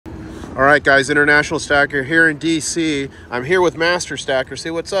All right, guys, International Stacker here in DC. I'm here with Master Stacker. Say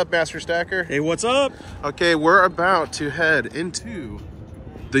what's up, Master Stacker. Hey, what's up? Okay, we're about to head into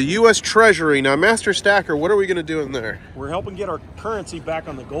the U.S. Treasury. Now, Master Stacker, what are we going to do in there? We're helping get our currency back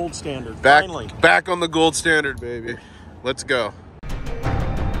on the gold standard, finally. Back on the gold standard, baby. Let's go.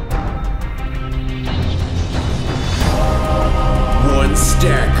 One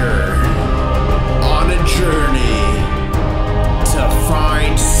stacker on a journey to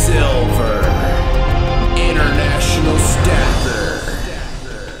find silver. International Stacker.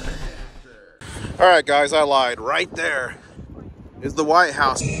 All right, guys, I lied. Right there is the White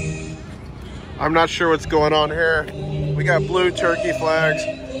House. I'm not sure what's going on here. We got blue turkey flags.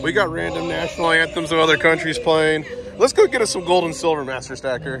 We got random national anthems of other countries playing. Let's go get us some gold and silver, Master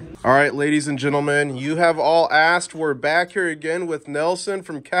Stacker. All right, ladies and gentlemen, you have all asked. We're back here again with Nelson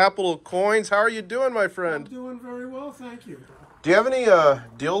from Capital Coins. How are you doing, my friend? I'm doing very well, thank you. Do you have any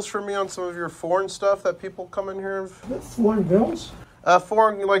deals for me on some of your foreign stuff that people come in here? Foreign bills?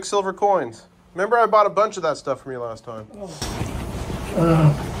 Foreign, like silver coins. Remember I bought a bunch of that stuff from you last time.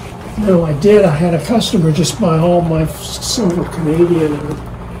 No, I did. I had a customer just buy all my silver Canadian and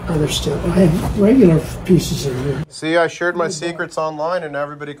other stuff. I have regular pieces in here. See, I shared my secrets online and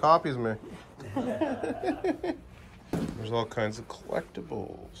everybody copies me. There's all kinds of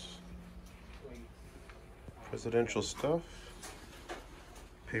collectibles. Presidential stuff.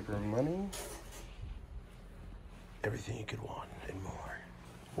 Paper money. Everything you could want and more.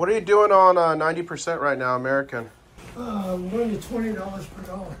 What are you doing on 90% right now, American? I'm going to $20 per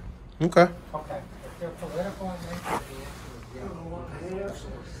dollar. Okay.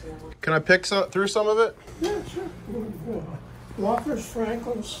 Can I pick through some of it? Yeah, sure. Walkers,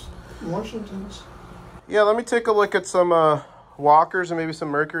 Franklins, Washingtons. Yeah, let me take a look at some Walkers and maybe some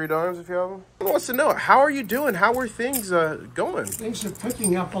Mercury dimes if you have them. I want to know, how are you doing? How are things going? Things are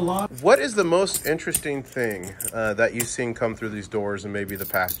picking up a lot. What is the most interesting thing that you've seen come through these doors in maybe the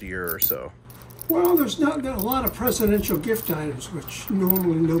past year or so? Well, there's not a lot of presidential gift items, which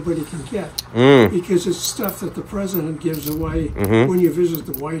normally nobody can get because it's stuff that the president gives away when you visit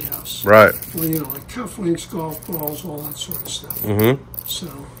the White House. Right. Well, you know, like cufflinks, golf balls, all that sort of stuff. So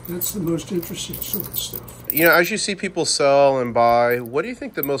that's the most interesting sort of stuff. You know, as you see people sell and buy, what do you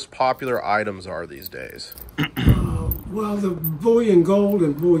think the most popular items are these days? Well, the bullion gold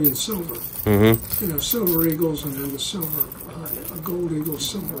and bullion silver. You know, silver eagles and then the silver, gold eagles,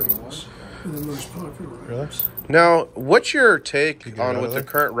 silver eagles. The most popular items. Now, what's your take on with the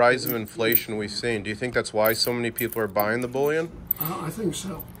current rise of inflation we've seen? Do you think that's why so many people are buying the bullion? I think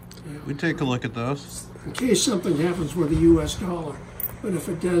so. Yeah. We take a look at those. In case something happens with the U.S. dollar, but if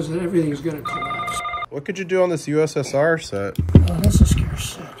it does, then everything's going to collapse. What could you do on this USSR set? Oh, that's a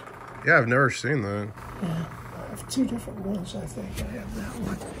scarce set. Yeah, I've never seen that. Yeah, I have two different ones, I think. I have that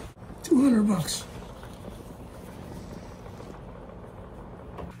one. $200.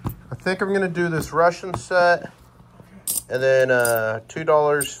 I think I'm going to do this Russian set, and then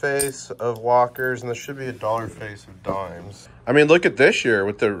 $2 face of Walkers, and there should be $1 face of dimes. I mean, look at this year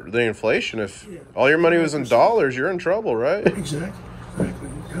with the inflation. If all your money was in dollars, you're in trouble, right? Exactly. You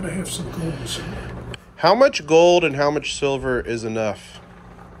got to have some gold and silver. How much gold and how much silver is enough?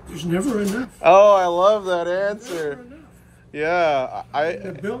 There's never enough. Oh, I love that answer. Never enough. Yeah,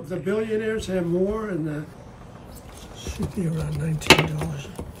 The billionaires have more, and the should be around $19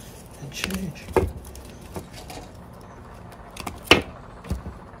 and change.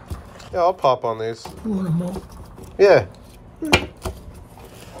 Yeah, I'll pop on these. You want them all? Yeah.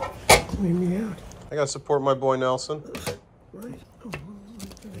 Clean me out. I gotta support my boy Nelson. Right. Oh,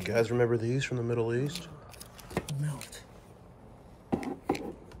 You guys remember these from the Middle East? melt.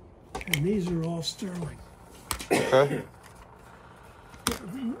 And these are all sterling. Okay.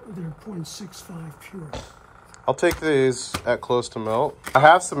 They're 0.65 pure. I'll take these at close to melt. I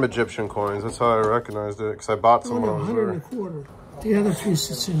have some Egyptian coins. That's how I recognized it, because I bought some when I was there. 125. The other piece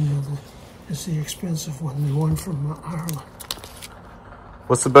that's in there is the expensive one, the one from Ireland.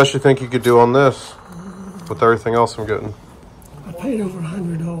 What's the best you think you could do on this with everything else I'm getting? I paid over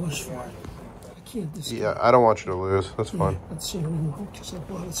 $100 for it. I can't discount. Yeah, I don't want you to lose. That's fine. That's the only one, because I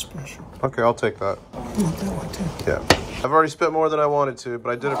bought it special. Okay, I'll take that. You want that one too? Yeah. I've already spent more than I wanted to,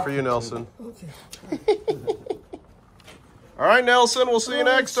 but I did it for you, Nelson. Okay. All right, Nelson, we'll see you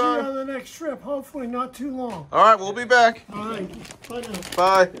next See you time. on the next trip, hopefully not too long. All right, we'll be back. All right, bye now.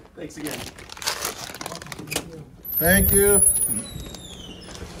 Bye. Thanks again. Thank you.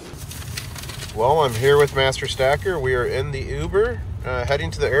 Well, I'm here with Master Stacker. We are in the Uber, heading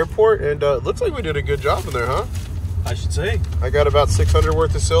to the airport, and it looks like we did a good job in there, huh? I should say. I got about 600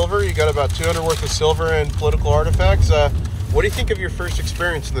 worth of silver. You got about 200 worth of silver and political artifacts. What do you think of your first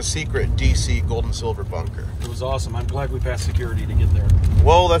experience in the secret DC gold and silver bunker? It was awesome. I'm glad we passed security to get there.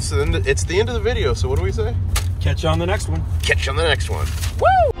 Well, that's the end. It's the end of the video. So what do we say? Catch you on the next one. Catch you on the next one.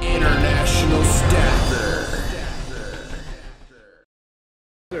 Woo! International Stacker.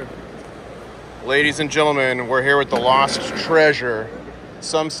 Ladies and gentlemen, we're here with the lost treasure.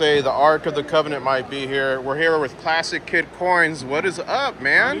 Some say the Ark of the Covenant might be here. We're here with Classic Kid Coins. What is up,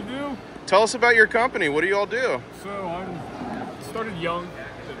 man? What do you do? Tell us about your company. What do you all do? So I started young,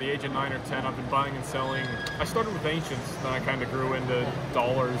 at the age of 9 or 10. I've been buying and selling. I started with ancients, then I kind of grew into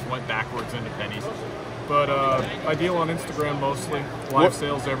dollars, went backwards into pennies. But I deal on Instagram mostly, live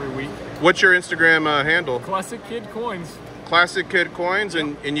sales every week. What's your Instagram handle? Classic Kid Coins. Classic Kid Coins,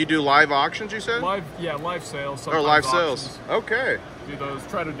 and you do live auctions, you said? Live sales. Or live sometimes sales. auctions. Okay. Do those,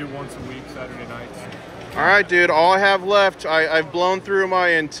 try to do once a week, Saturday nights. All right, dude, all I have left, I've blown through my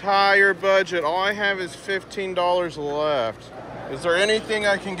entire budget. All I have is $15 left. Is there anything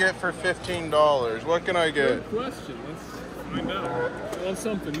I can get for $15? What can I get? Good question. Let's find out. I want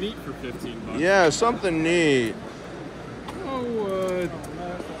something neat for $15. Yeah, something neat. Oh,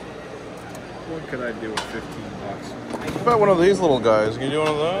 what could I do with $15? What about one of these little guys? Can you do one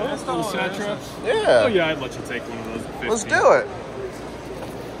of those? Little satraps? Yeah. Oh yeah, I'd let you take one of those at 15. Let's do it.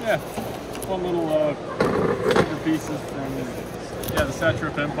 Yeah. One little pieces from the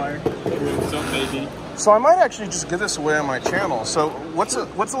Satrap Empire. Some maybe. So I might actually just give this away on my channel. So what's a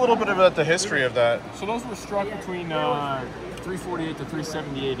little bit about the history of that? So those were struck between 348 to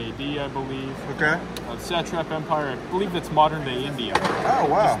 378 AD, I believe. Okay. Satrap Empire, I believe that's modern day India. Oh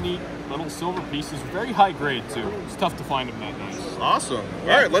wow. Just neat little silver pieces, very high grade too. It's tough to find them that nice. Awesome. All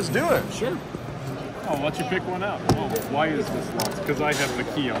right, let's do it. Sure. I'll let you pick one out. Oh, why is this locked? Because I have the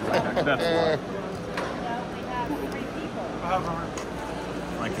key on my neck. That's why.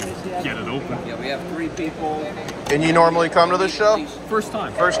 I can get it open. Yeah, we have 3 people. And you normally come to this show? First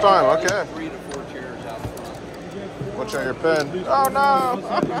time. First time, okay. 3 to 4 chairs out front. Watch out your pen. Oh no!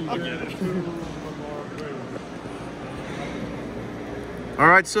 I'll get it. All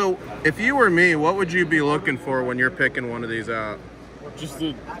right, so if you were me, what would you be looking for when you're picking one of these out? Just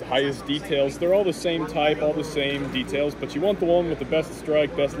the highest details. They're all the same type, all the same details, but you want the one with the best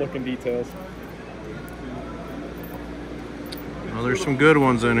strike, best looking details. Well, there's some good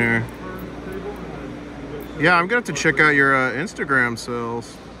ones in here. Yeah, I'm gonna have to check out your Instagram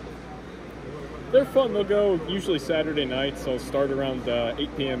sales. They're fun. They'll go usually Saturday nights. I'll start around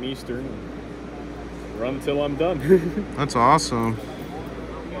 8 p.m. Eastern. Run until I'm done. That's awesome.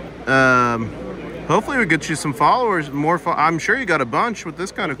 Hopefully we get you some followers, I'm sure you got a bunch with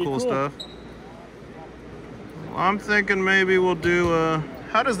this kind of cool stuff. Well, I'm thinking maybe we'll do,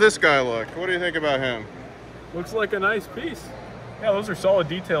 how does this guy look? What do you think about him? Looks like a nice piece. Yeah, those are solid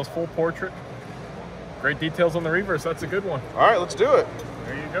details, full portrait. Great details on the reverse. That's a good one. All right, let's do it.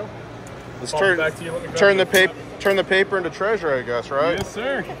 There you go. Let's Back to you. Let me turn the grab turn the paper into treasure, I guess, right? Yes,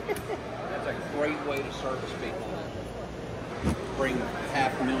 sir. That's a great way to service people. Bring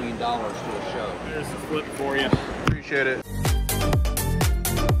 $500,000 to a show. There's the flip for you. Appreciate it.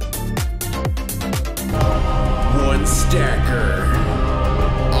 One stacker.